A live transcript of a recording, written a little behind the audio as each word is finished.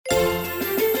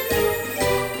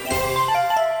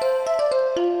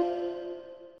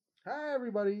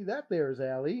everybody. That there's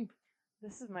Allie.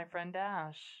 This is my friend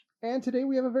Dash. And today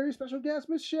we have a very special guest,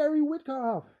 Miss Shari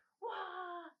Witkoff.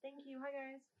 Wow, thank you. Hi,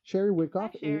 guys. Shari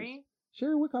Witkoff. Hi, Shari.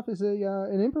 Sherry Witkoff is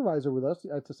an improviser with us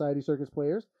at Society Circus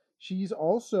Players. She's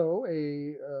also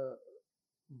a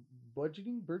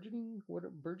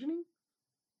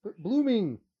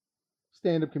blooming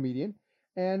stand-up comedian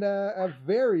and a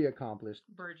very accomplished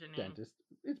Burgeoning. dentist.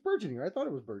 It's burgeoning. I thought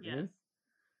it was burgeoning. Yes.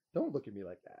 Don't look at me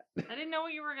like that. I didn't know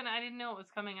what you were gonna. I didn't know it was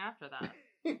coming after that.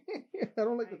 I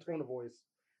don't like the tone of voice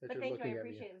that But you're thank you. looking I at me.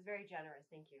 appreciate it. It was very generous.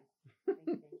 Thank you. Thank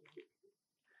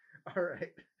you. All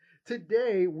right.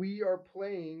 Today we are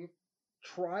playing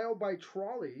Trial by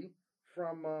Trolly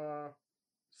from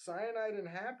Cyanide and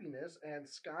Happiness and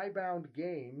Skybound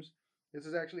Games. This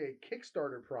is actually a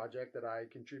Kickstarter project that I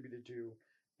contributed to,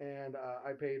 and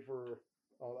I paid for.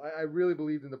 I really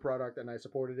believed in the product, and I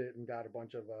supported it, and got a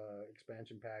bunch of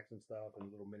expansion packs and stuff,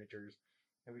 and little miniatures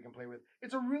that we can play with.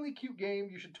 It's a really cute game.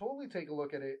 You should totally take a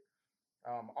look at it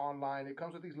online. It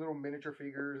comes with these little miniature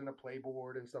figures and a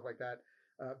playboard and stuff like that.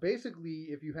 Basically,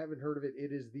 if you haven't heard of it,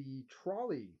 it is the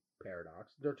trolley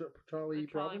paradox. The trolley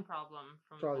problem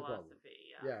from Trolley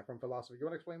philosophy. problem. Yeah, from philosophy. You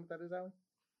want to explain what that is, Allie?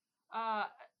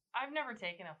 I've never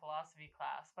taken a philosophy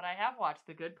class, but I have watched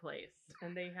The Good Place,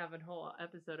 and they have a whole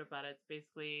episode about it. It's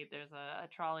basically there's a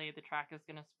trolley, the track is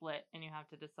going to split, and you have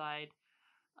to decide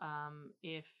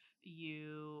if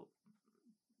you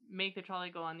make the trolley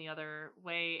go on the other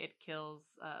way, it kills,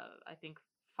 I think,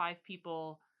 5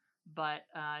 people. But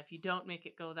if you don't make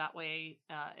it go that way,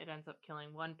 it ends up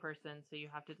killing 1 person. So you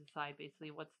have to decide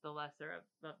basically what's the lesser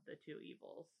of the 2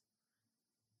 evils.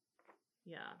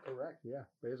 Yeah. Correct. Yeah,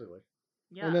 basically.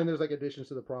 Yeah. And then there's like additions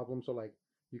to the problem. So like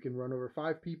you can run over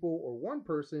 5 people or 1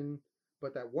 person,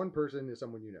 but that 1 person is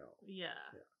someone you know. Yeah.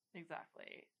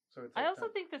 Exactly. So it's I also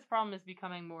think this problem is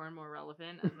becoming more and more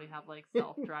relevant as we have like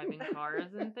self-driving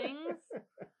cars and things,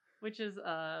 which is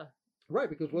right,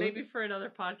 because maybe for another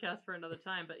podcast for another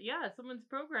time. But yeah, someone's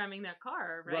programming that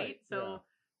car, right? So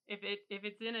if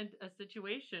it's in a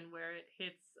situation where it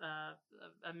hits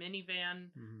a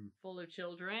minivan full of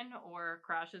children or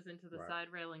crashes into the side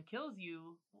rail and kills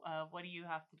you, what do you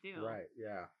have to do? Right.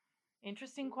 Yeah.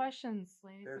 Interesting questions,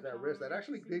 ladies. There's that risk that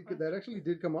actually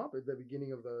did come up at the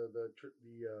beginning of the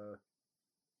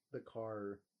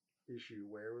car issue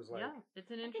where it was like, it's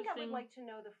an interesting. I think I would like to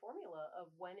know the formula of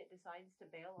when it decides to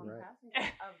bail on the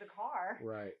passenger of the car,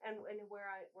 right? And where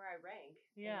I rank.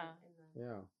 Yeah.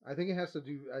 Yeah, I think it has to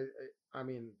do. I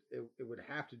mean, it would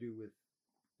have to do with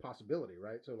possibility,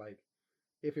 right? So like,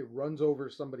 if it runs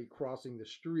over somebody crossing the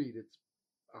street, it's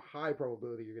a high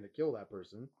probability you're going to kill that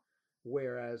person.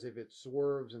 Whereas if it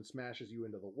swerves and smashes you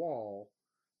into the wall,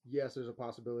 yes, there's a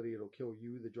possibility it'll kill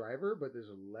you, the driver, but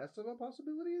there's less of a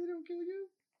possibility that it'll kill you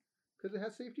because it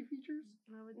has safety features.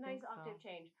 Nice octave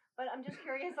change. But I'm just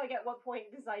curious, like, at what point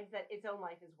it decides that its own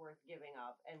life is worth giving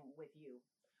up and with you.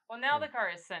 Well, now the car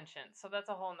is sentient, so that's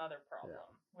a whole nother problem.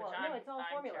 Yeah. Well, no, it's all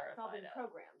formula. It's all been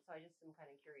programmed, so I just am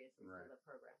kind of curious as to the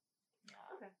program.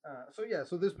 Yeah. Okay.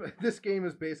 So this game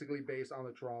is basically based on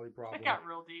the trolley problem. It got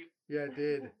real deep. Yeah, it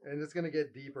did, and it's gonna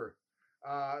get deeper.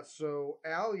 So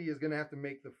Allie is gonna have to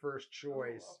make the first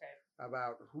choice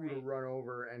about who to run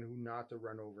over and who not to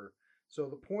run over. So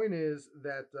the point is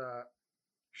that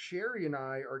Shari and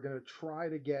I are gonna try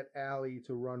to get Allie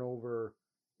to run over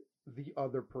the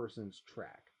other person's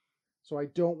track. So I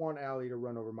don't want Allie to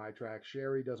run over my track.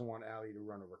 Shari doesn't want Allie to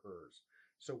run over hers.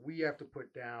 So we have to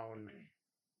put down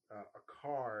a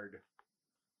card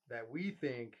that we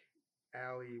think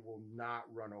Allie will not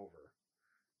run over.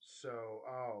 So,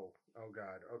 oh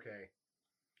God, okay.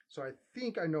 So I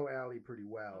think I know Allie pretty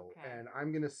well, and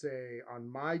I'm going to say on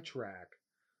my track,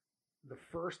 the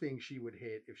first thing she would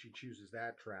hit if she chooses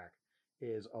that track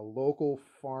is a local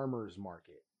farmer's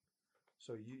market.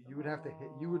 So you would have to hit,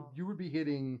 you would be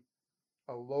hitting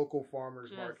a local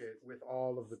farmer's market with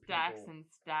all of the stacks people. And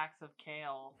stacks of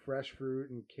kale, fresh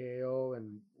fruit and kale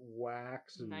and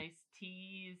wax and nice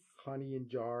teas, honey in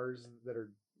jars that are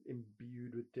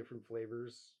imbued with different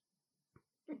flavors.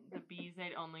 The bees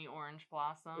ate only orange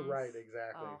blossoms. Right,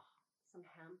 exactly. Oh. Some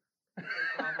hemp.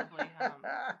 Probably hemp.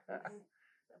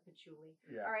 Patchouli.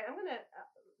 Yeah. All right, I'm gonna.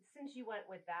 Since you went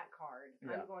with that card,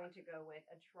 I'm going to go with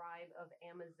a tribe of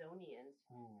Amazonians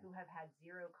who have had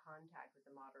 0 contact with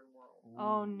the modern world.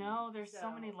 Oh no, there's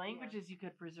so many languages you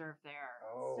could preserve there.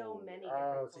 So many.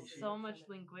 So much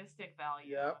linguistic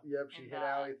value. Yep. She hit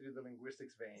Allie through the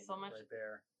linguistics vein. So much right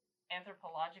there.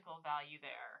 Anthropological value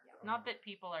there. Yeah. Not that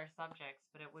people are subjects,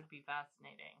 but it would be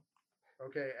fascinating.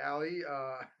 Okay, Allie.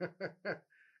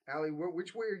 Allie,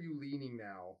 which way are you leaning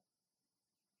now?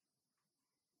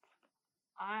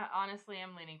 I honestly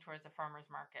am leaning towards a farmer's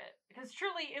market because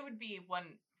truly it would be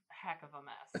one heck of a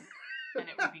mess, and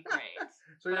it would be great.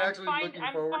 So you're actually looking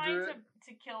forward to it?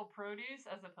 To kill produce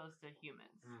as opposed to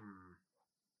humans.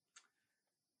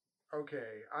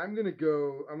 Okay, I'm gonna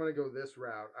go this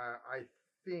route. I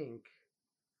think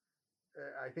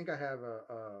I have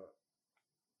a.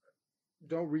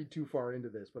 Don't read too far into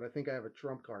this, but I think I have a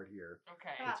trump card here.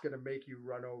 Okay. It's gonna make you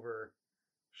run over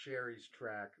Shari's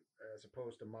track as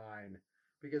opposed to mine,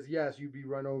 because yes, you'd be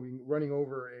running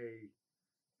over a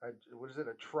what is it?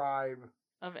 A tribe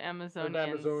of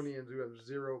Amazonians who have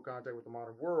zero contact with the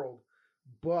modern world,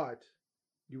 but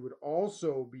you would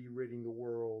also be ridding the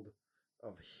world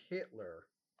of Hitler.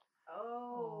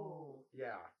 Oh.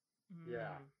 Yeah.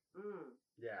 Yeah.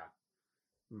 Yeah.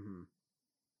 Mm-hmm.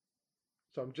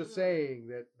 So I'm just saying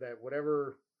that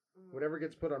whatever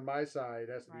gets put on my side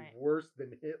has to be worse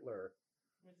than Hitler.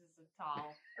 Which is a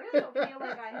tall. I really don't feel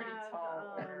like I have.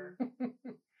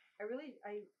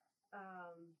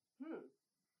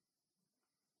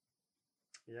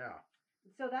 Yeah.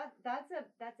 So that's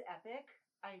epic.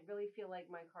 I really feel like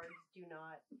my cards do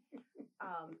not.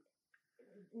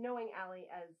 Knowing Allie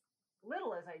as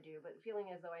little as I do, but feeling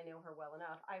as though I know her well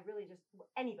enough, I really just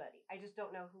anybody. I just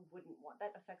don't know who wouldn't want.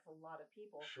 That affects a lot of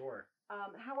people. Sure.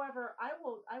 However, I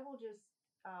will just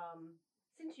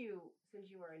since you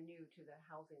are new to the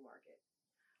housing market,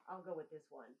 I'll go with this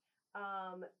one.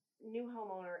 New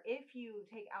homeowner, if you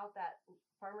take out that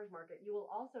farmer's market, you will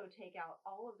also take out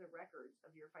all of the records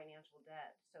of your financial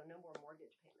debt. So no more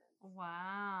mortgage payments.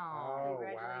 Wow.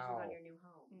 Congratulations on your new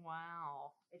home.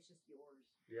 Wow. It's just yours.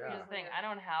 Yeah. Here's the thing, I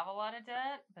don't have a lot of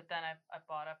debt, but then I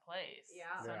bought a place.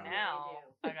 Yeah. So Yeah. now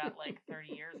I got like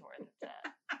 30 years worth of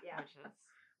debt. Yeah. Which is...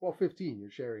 Well, 15.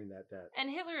 You're sharing that debt. And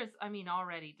Hitler is,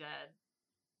 already dead.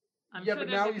 I'm yeah, sure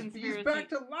but now he's back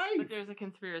to life. But there's a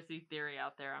conspiracy theory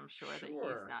out there, I'm sure, that he's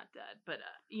not dead. But,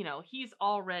 he's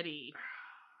already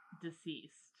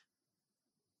deceased.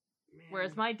 Man.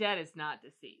 Whereas my dead is not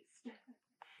deceased.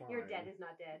 Fine. Your dead is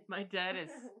not dead. My dead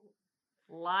is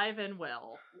live and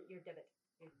well. Your debit.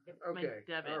 Okay. My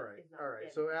debit. All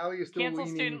right. So Allie is still Cancel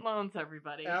leaning. Student loans,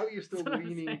 everybody. Allie is still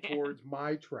leaning towards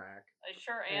my track. I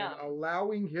sure am. And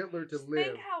allowing Hitler to Just live.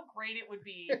 Think how great it would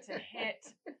be to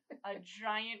hit a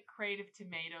giant crate of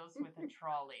tomatoes with a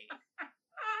trolley.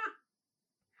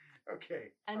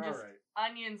 Okay. And just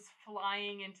onions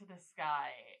flying into the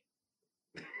sky.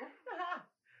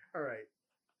 All right.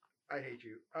 I hate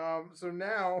you. So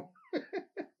now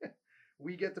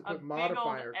we get to put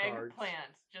modifier big old cards.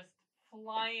 Eggplant just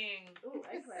flying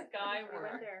skyward. We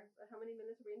went there. How many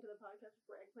minutes were we into the podcast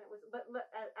before eggplant was? But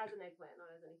as an eggplant, not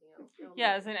as anything else.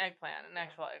 Yeah, as an eggplant, an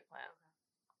actual eggplant.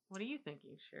 What are you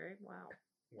thinking, Shari? Wow.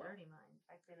 Dirty mind.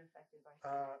 I've been affected by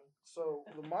so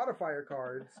the modifier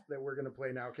cards that we're going to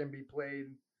play now can be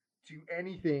played to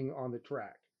anything on the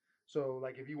track. So,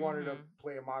 like, if you wanted to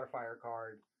play a modifier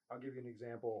card, I'll give you an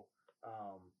example,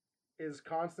 is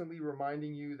constantly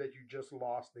reminding you that you just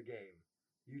lost the game.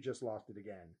 You just lost it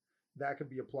again. That could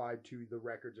be applied to the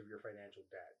records of your financial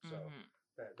debt. So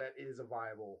that is a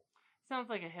viable... Sounds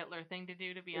like a Hitler thing to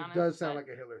do, to be honest. It does sound like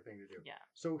a Hitler thing to do. Yeah.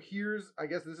 So I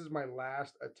guess this is my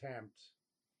last attempt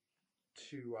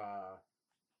to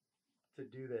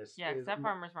do this. Yeah, because that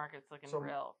farmer's market's looking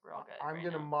real good. I'm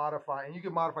going to modify, and you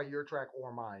can modify your track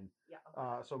or mine. Yeah.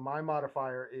 Okay. So my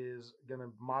modifier is going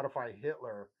to modify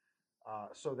Hitler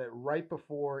so that right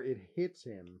before it hits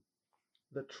him,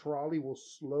 the trolley will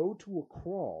slow to a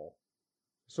crawl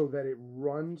so that it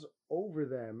runs over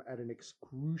them at an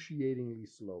excruciatingly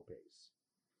slow pace.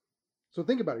 So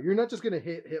think about it. You're not just going to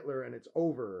hit Hitler and it's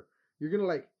over. You're going to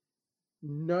like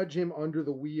nudge him under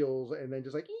the wheels and then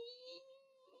just like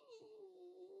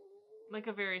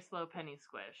a very slow penny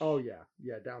squish. Oh yeah.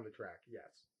 Yeah, down the track.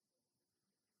 Yes.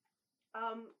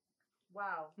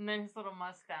 Wow. And then his little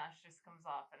mustache just comes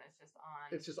off and it's just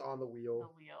on. It's just on the wheel.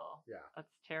 The wheel. Yeah.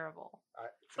 That's terrible.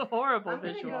 It's a horrible I'm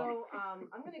visual.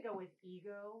 I'm gonna go with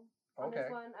ego on this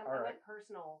one. I went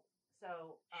personal.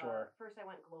 So first I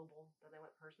went global, then I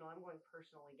went personal. I'm going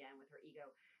personal again with her ego.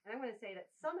 And I'm gonna say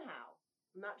that somehow,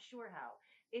 I'm not sure how,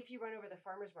 if you run over the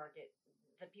farmer's market,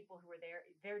 the people who are there,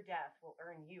 their death will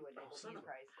earn you a Nobel Peace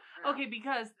Prize. Okay,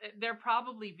 because they're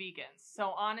probably vegans.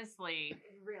 So honestly,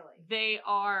 really, they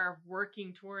are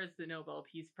working towards the Nobel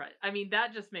Peace Prize. I mean,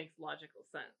 that just makes logical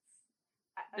sense.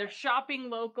 They're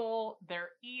shopping local. They're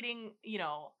eating,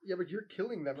 Yeah, but you're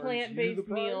killing them. Plant-based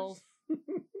meals.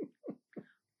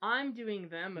 I'm doing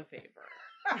them a favor.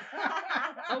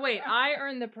 Oh wait, I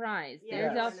earn the prize.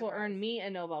 Their death will earn me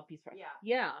a Nobel Peace Prize.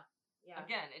 Yeah.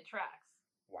 Again, it tracks.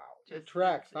 Wow. It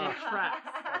tracks, huh? It tracks.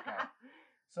 Okay.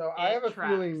 So I have a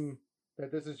feeling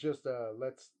That this is just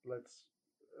let's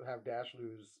have Dash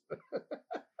lose.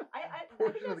 I think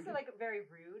portion of that's the- like very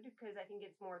rude because I think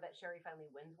it's more that Shari finally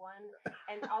wins one.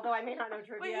 And although I may not know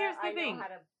trivia, here's the I thing. know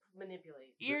how to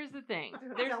manipulate. Here's the thing.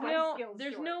 There's my skills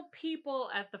There's short. no people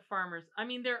at the farmers. I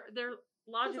mean, there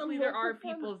logically There's a there are local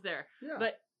farmer. peoples there, Yeah.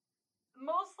 but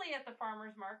mostly at the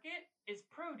farmers market is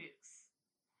produce.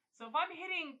 So if I'm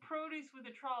hitting produce with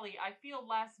a trolley, I feel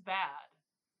less bad.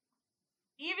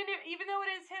 Even though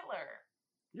it is Hitler.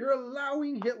 You're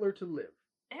allowing Hitler to live.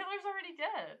 Hitler's already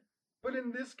dead. But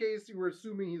in this case, you were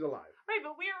assuming he's alive. Right,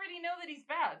 but we already know that he's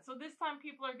bad. So this time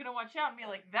people are going to watch out and be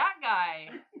like, that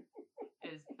guy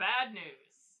is bad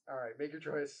news. All right, make your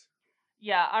choice.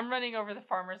 Yeah, I'm running over the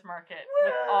farmer's market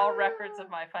with all records of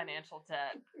my financial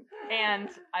debt. And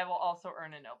I will also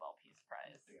earn a Nobel Peace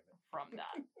Prize from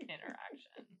that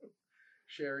interaction.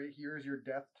 Shari, here's your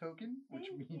death token, which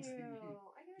Thank means you.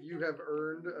 you have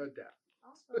earned a death.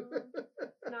 Awesome.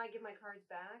 Now I give my cards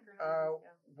back, or how does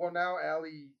this go? Well, now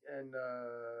Allie and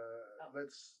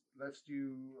let's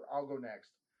do. I'll go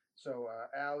next. So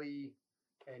Allie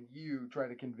and you try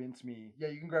to convince me. Yeah,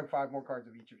 you can grab 5 more cards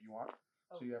of each if you want,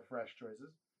 so you have fresh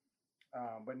choices.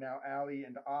 But now Allie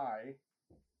and I,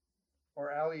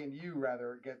 or Allie and you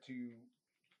rather, get to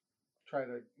try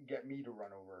to get me to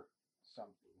run over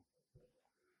something.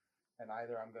 And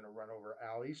either I'm going to run over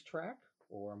Allie's track,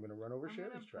 or I'm going to run over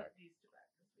Shari's track.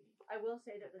 I will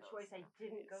say that the choice I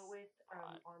didn't go with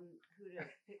on who to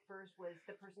pick first was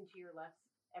the person to your left,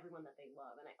 everyone that they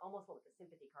love, and I almost went with the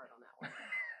sympathy card on that one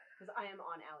because I am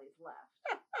on Allie's left.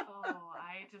 Oh,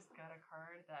 I just got a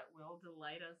card that will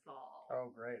delight us all. Oh,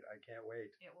 great. I can't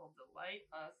wait. It will delight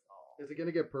us all. Is it going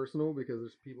to get personal? Because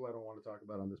there's people I don't want to talk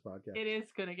about on this podcast. It is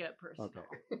going to get personal.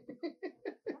 Okay.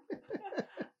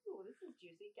 Ooh, this is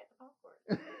juicy. Get the popcorn.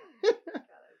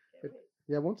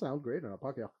 Yeah, it won't sound great on a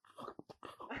podcast.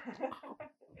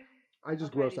 I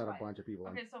just grossed out a bunch of people.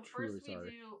 Okay, so first we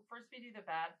do the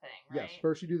bad thing, right? Yes,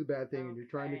 first you do the bad thing, and you're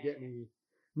trying to get me.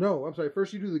 No, I'm sorry.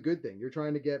 First you do the good thing. You're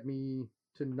trying to get me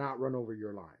to not run over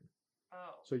your line.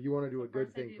 Oh. So you want to do a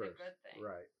good thing first. The good thing.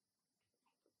 Right.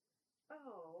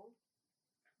 Oh.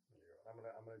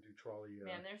 I'm gonna do trolley.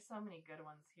 Man, there's so many good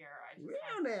ones here. I just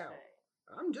Well, now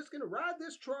I'm just gonna ride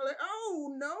this trolley.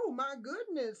 Oh no, my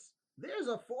goodness! There's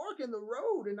a fork in the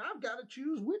road, and I've got to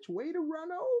choose which way to run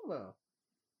over.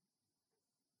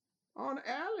 On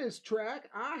Allie's track,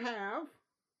 I have.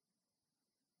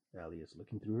 Allie is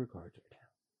looking through her cards right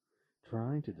now,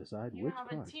 trying to decide you which have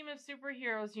card. A team of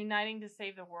superheroes uniting to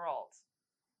save the world.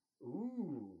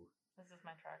 Ooh. This is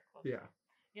my track. Yeah.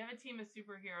 You have a team of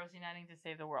superheroes uniting to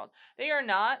save the world. They are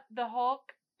not the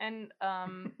Hulk and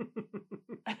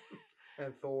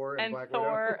and Thor and Black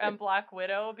Thor Widow. and Black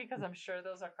Widow, because I'm sure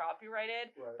those are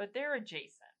copyrighted, Right. but they're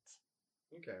adjacent.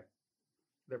 Okay.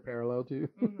 They're parallel too.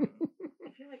 Mm-hmm.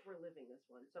 I feel like we're living this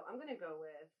one. So I'm going to go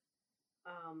with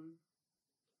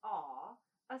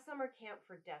a summer camp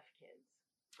for deaf kids.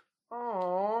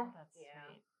 Aww. That's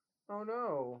sweet. Oh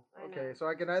no. I Okay, know. so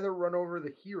I can either run over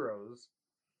the heroes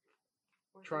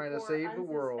trying to save the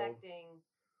world,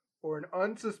 or an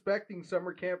unsuspecting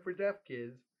summer camp for deaf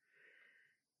kids.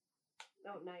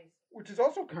 Oh, nice. Which is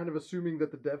also kind of assuming that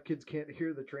the deaf kids can't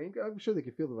hear the train. I'm sure they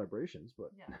can feel the vibrations,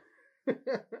 but yeah.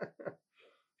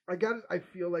 I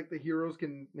feel like the heroes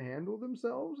can handle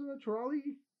themselves in a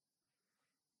trolley.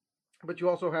 But you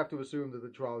also have to assume that the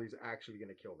trolley's actually going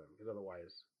to kill them, because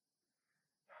otherwise,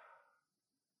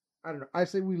 I don't know. I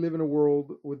say we live in a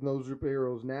world with no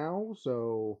superheroes now,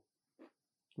 so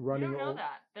running. You don't know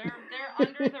that. They're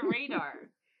under the radar.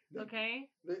 Okay?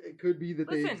 It could be that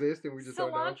they exist and we just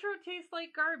don't know. Cilantro tastes like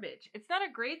garbage. It's not a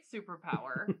great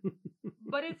superpower,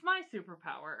 but it's my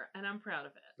superpower, and I'm proud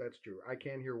of it. That's true. I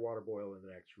can hear water boil in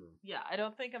the next room. Yeah, I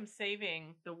don't think I'm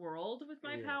saving the world with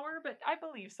my power, but I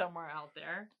believe somewhere out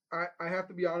there. I have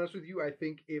to be honest with you. I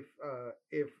think if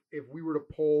we were to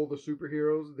poll the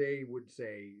superheroes, they would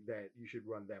say that you should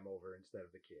run them over instead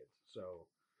of the kids. So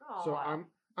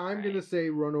I'm gonna say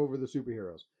run over the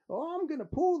superheroes. Oh, I'm gonna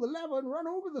pull the lever and run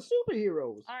over the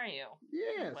superheroes. Are you?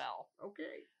 Yes. Well.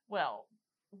 Okay. Well,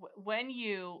 when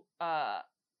you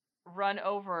run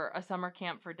over a summer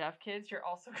camp for deaf kids, you're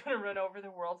also gonna run over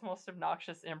the world's most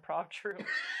obnoxious improv troupe.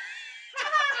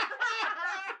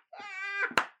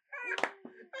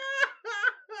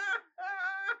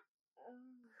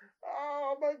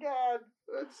 Oh my God,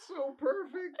 that's so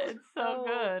perfect. It's so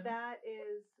good. That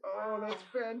is. Oh, that's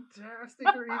fantastic.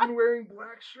 They're even wearing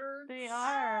black shirts. They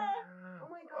are. Oh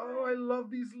my God. Oh, I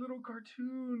love these little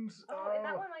cartoons. Oh, and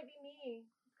that one might be me.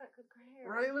 It's got good hair.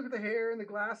 Right? Look at the hair and the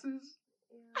glasses.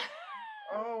 Yeah.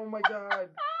 Oh my God.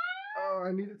 Oh,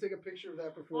 I need to take a picture of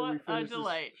that before we What a finish this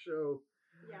delight. show.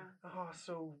 Yeah. Oh,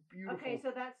 so beautiful. Okay,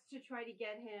 so that's to try to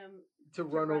get him to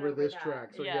run over this that.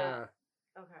 track. So Yeah.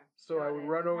 Okay. So I would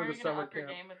run over How are the you gonna summer up your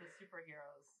camp. game with the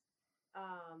superheroes?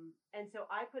 And so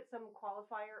I put some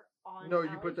qualifier on. No,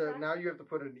 you put the Allie's now track? you have to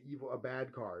put a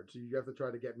bad card. So you have to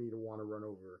try to get me to want to run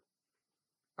over.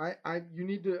 You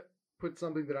need to put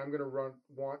something that I'm gonna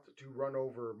want to run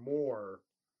over more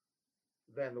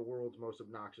than the world's most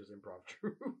obnoxious improv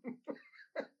troupe.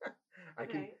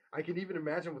 Okay. I can even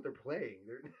imagine what they're playing.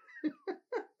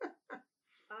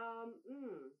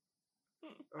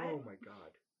 Oh my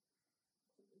god.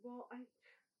 Well,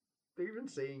 They're even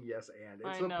saying yes and.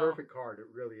 It's I the know. perfect card. It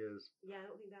really is. yeah, I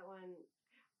don't think that one.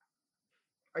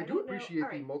 I do don't know. appreciate All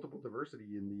the right. multiple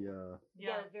diversity in the.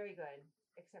 Yeah, very good.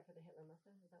 Except for the Hitler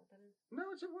mustache. Is that what that is?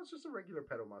 No, it's just a regular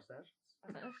pedo mustache.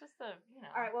 It's just a,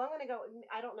 All right, well, I'm going to go.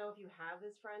 I don't know if you have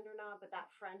this friend or not, but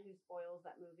that friend who spoils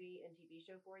that movie and TV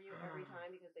show for you every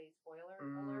time because they spoiler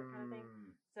alert kind of thing.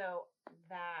 So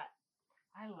that.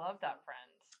 I love that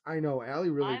friend. I know,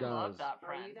 Allie really I does. love that Are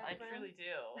friend. you that I friend? truly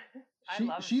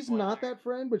do. She's not that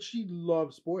friend, but she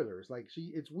loves spoilers. Like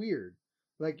it's weird.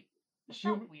 Like It's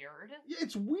not weird. Yeah,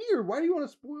 it's weird. Why do you want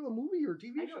to spoil a movie or a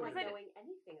TV I show? don't like knowing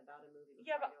anything about a movie.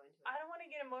 Yeah, but I go into it. I don't want to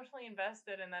get emotionally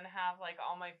invested and then have like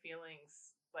all my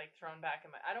feelings like thrown back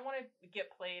in my. I don't want to get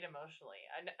played emotionally.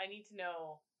 I need to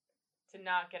know to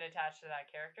not get attached to that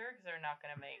character because they're not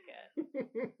going to make it.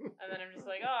 And then I'm just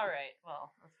like, oh, all right,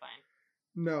 well, that's fine.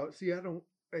 No, see, I don't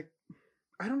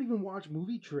even watch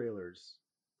movie trailers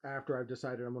after I've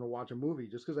decided I'm going to watch a movie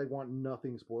just because I want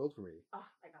nothing spoiled for me. Oh,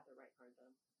 I got the right card though.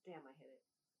 Damn, I hit it.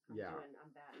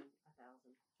 I'm batting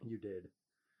 1,000. You did.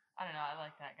 I don't know. I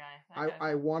like that guy.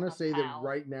 I want to say that pal.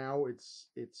 right now it's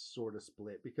sort of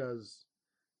split because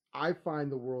I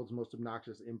find the world's most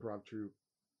obnoxious improv troupe.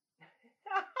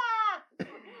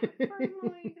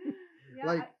 Personally, yeah,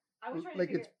 like I was trying like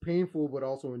to it's painful but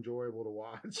also enjoyable to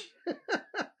watch.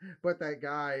 But that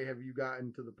guy, have you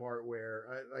gotten to the part where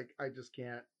I just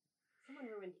can't? Someone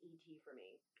ruined E.T. for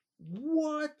me.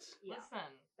 What? Yeah. Listen.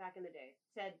 Back in the day,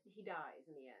 said he dies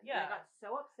in the end. Yeah. And I got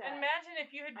so upset. Imagine if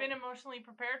you had been emotionally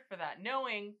prepared for that,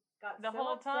 knowing got the so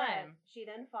whole upset, time. She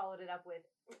then followed it up with,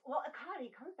 "Well, God, he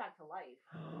comes back to life."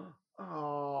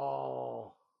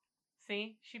 Oh.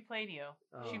 See, she played you.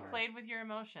 She Oh. played with your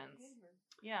emotions.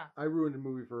 Yeah. I ruined a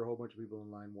movie for a whole bunch of people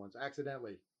in line once,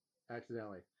 accidentally. At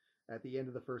the end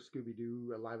of the first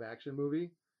Scooby-Doo live action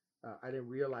movie, I didn't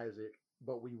realize it,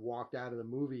 but we walked out of the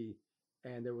movie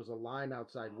and there was a line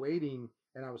outside waiting,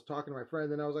 and I was talking to my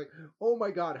friend, and I was like, "Oh my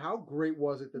God, how great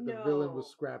was it that the villain was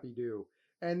Scrappy-Doo?"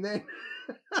 And then,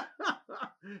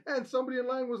 and somebody in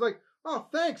line was like, "Oh,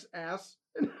 thanks, ass."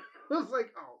 And I was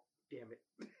like, "Oh, damn it.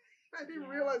 I didn't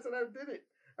realize that I did it.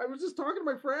 I was just talking to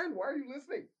my friend. Why are you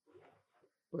listening?"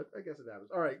 But I guess it happens.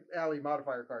 All right, Allie,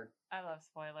 modifier card. I love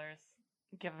spoilers.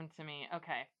 Give them to me.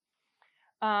 Okay.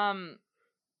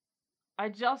 I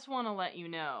just want to let you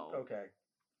know. Okay.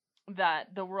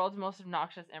 That the world's most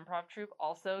obnoxious improv troupe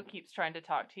also keeps trying to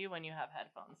talk to you when you have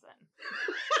headphones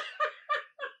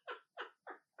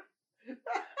in.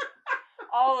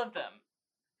 All of them.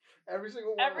 Every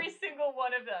single one. Every single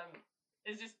one of them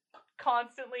is just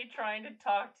constantly trying to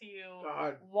talk to you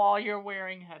God. while you're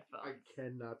wearing headphones. I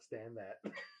cannot stand that.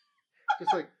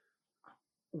 Just like,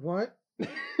 what? And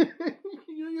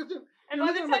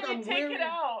by the time you take it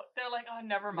out, they're like, "Oh,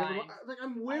 never mind." Like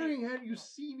I'm wearing You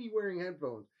see me wearing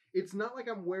headphones. It's not like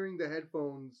I'm wearing the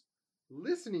headphones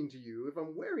listening to you. If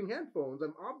I'm wearing headphones,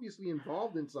 I'm obviously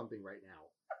involved in something right now.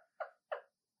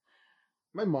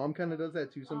 My mom kind of does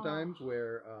that too sometimes,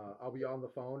 where I'll be on the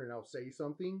phone and I'll say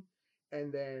something,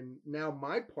 and then now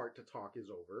my part to talk is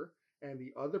over, and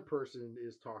the other person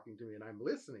is talking to me, and I'm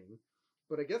listening.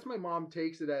 But I guess my mom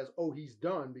takes it as, oh, he's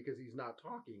done because he's not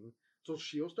talking, so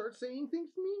she'll start saying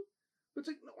things to me. But it's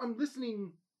like, no, I'm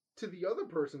listening to the other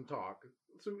person talk.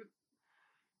 So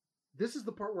this is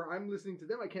the part where I'm listening to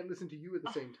them. I can't listen to you at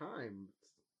the same time.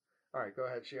 All right, go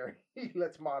ahead, Shari.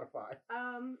 Let's modify.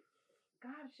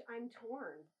 Gosh, I'm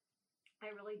torn. I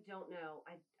really don't know.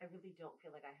 I really don't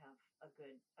feel like I have a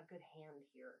good hand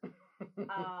here.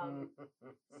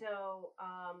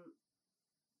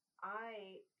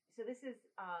 So this is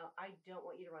I don't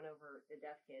want you to run over the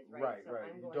deaf kids, right?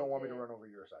 Right. You don't want me to run over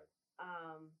your side.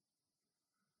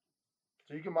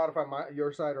 So you can modify your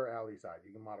side or Allie's side.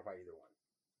 You can modify either one,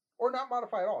 or not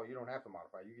modify at all. You don't have to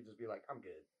modify. You can just be like, I'm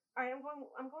good. All right, I'm going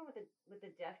with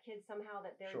the deaf kids somehow,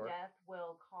 that their death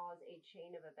will cause a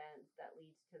chain of events that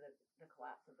leads to the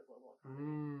collapse of the global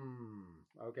economy.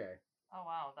 Okay. Oh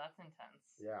wow, that's intense.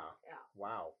 Yeah.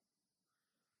 Wow.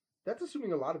 That's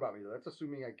assuming a lot about me, though. That's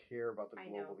assuming I care about the I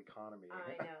global know. economy.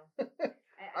 I know.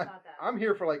 I thought that. I'm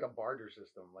here for like a barter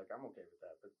system. Like I'm okay with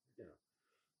that, but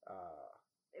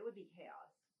it would be chaos.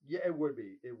 Yeah, it would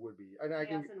be. It would be. And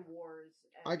Chaos and wars.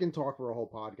 I can talk for a whole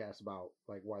podcast about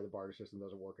like why the barter system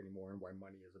doesn't work anymore and why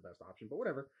money is the best option. But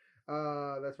whatever.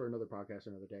 That's for another podcast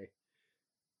another day.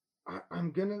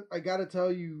 I gotta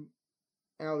tell you,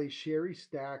 Allie, Shari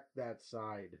stacked that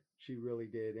side. She really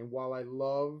did. And while I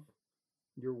love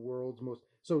your world's most,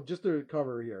 so just to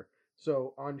cover here.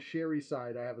 So on Shari's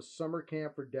side, I have a summer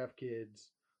camp for deaf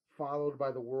kids, followed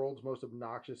by the world's most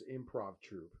obnoxious improv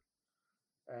troupe.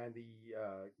 And the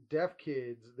deaf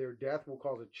kids, their death will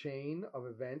cause a chain of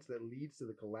events that leads to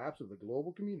the collapse of the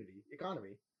global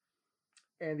economy.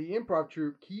 And the improv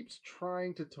troupe keeps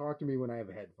trying to talk to me when I have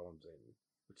headphones in,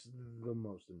 which is the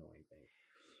most annoying thing.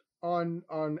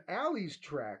 On Allie's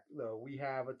track, though, we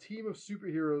have a team of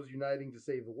superheroes uniting to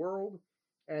save the world,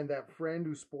 and that friend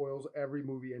who spoils every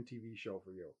movie and TV show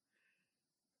for you.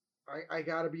 I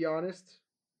gotta be honest,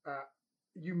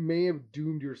 you may have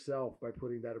doomed yourself by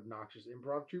putting that obnoxious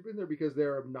improv troupe in there because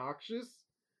they're obnoxious,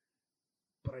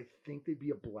 but I think they'd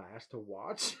be a blast to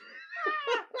watch.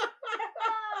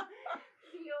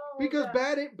 Because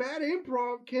bad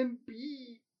improv can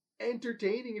be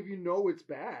entertaining if you know it's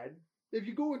bad. If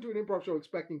you go into an improv show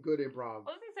expecting good improv,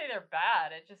 I wasn't say they're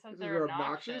bad. It just says they're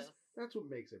obnoxious. That's what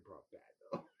makes improv bad,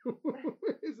 though.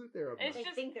 Isn't there? I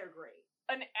think they're great.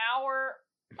 An hour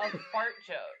of fart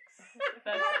jokes.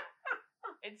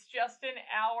 It's just an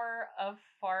hour of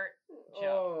fart jokes.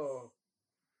 Oh,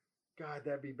 God,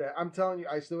 that'd be bad. I'm telling you,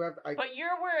 I still have to. But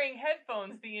you're wearing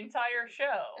headphones the entire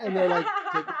show. And they're like,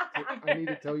 I need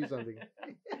to tell you something.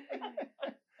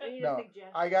 No,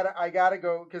 I gotta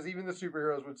go because even the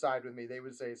superheroes would side with me. They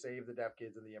would say, "Save the deaf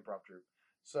kids in the improv troupe."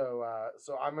 So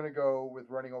I'm gonna go with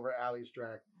running over Allie's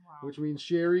track, which means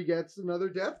Shari gets another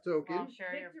death token. Wow,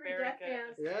 Shari, you're very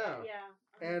good. Yeah.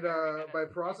 And by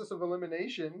process of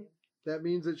elimination, that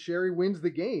means that Shari wins the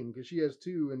game because she has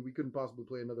 2, and we couldn't possibly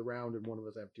play another round, and one of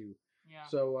us have 2. Yeah.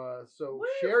 So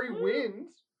Shari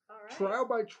wins. All right. Trial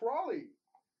by trolley.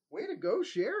 Way to go,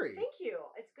 Shari. Thank you.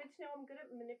 It's good to know I'm good at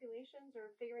manipulations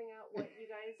or figuring out what you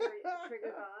guys are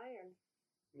triggered by.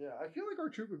 Yeah, I feel like our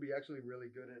troupe would be actually really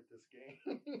good at this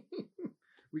game.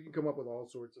 We can come up with all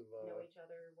sorts of... know each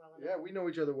other well enough. Yeah, we know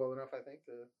each other well enough, I think,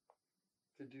 to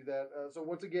do that. So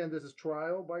once again, this is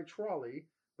Trial by Trolley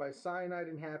by Cyanide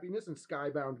and Happiness and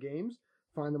Skybound Games.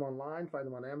 Find them online, find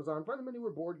them on Amazon, find them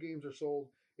anywhere board games are sold.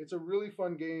 It's a really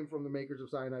fun game from the makers of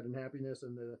Cyanide and Happiness,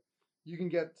 and you can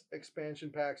get expansion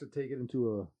packs that take it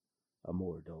into a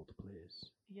more adult place.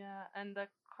 Yeah, and the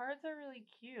cards are really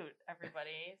cute,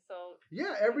 everybody. So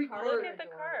yeah, every card. Look at the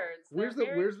cards. Where's the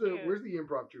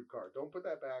improv troupe card? Don't put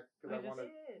that back because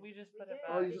we just put it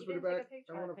back. Oh, you just put it back.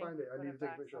 I want to find it. I need to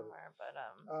take a picture of it. But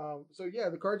so yeah,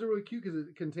 the cards are really cute because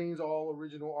it contains all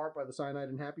original art by the Cyanide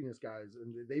and Happiness guys,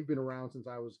 and they've been around since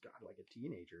I was like a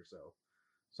teenager. So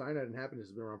Cyanide and Happiness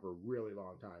has been around for a really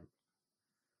long time.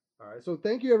 All right, so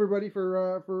thank you everybody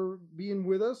for being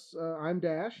with us. I'm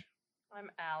Dash. I'm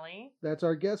Allie. That's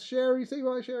our guest, Shari. Say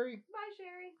bye, Shari. Bye,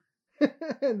 Shari.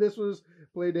 And this was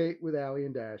Playdate with Allie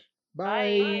and Dash.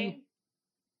 Bye. Bye.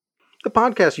 The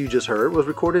podcast you just heard was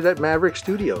recorded at Maverick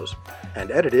Studios and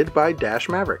edited by Dash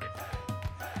Maverick.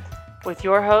 With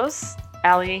your hosts,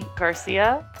 Allie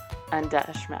Garcia and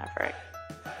Dash Maverick.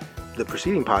 The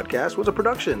preceding podcast was a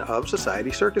production of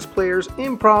Society Circus Players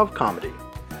Improv Comedy.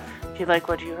 If you like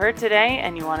what you heard today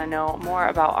and you want to know more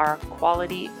about our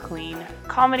quality, clean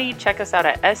comedy, check us out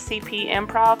at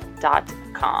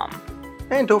scpimprov.com.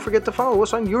 And don't forget to follow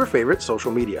us on your favorite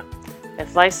social media.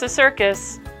 If life's a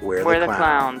circus, we're the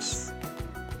clowns.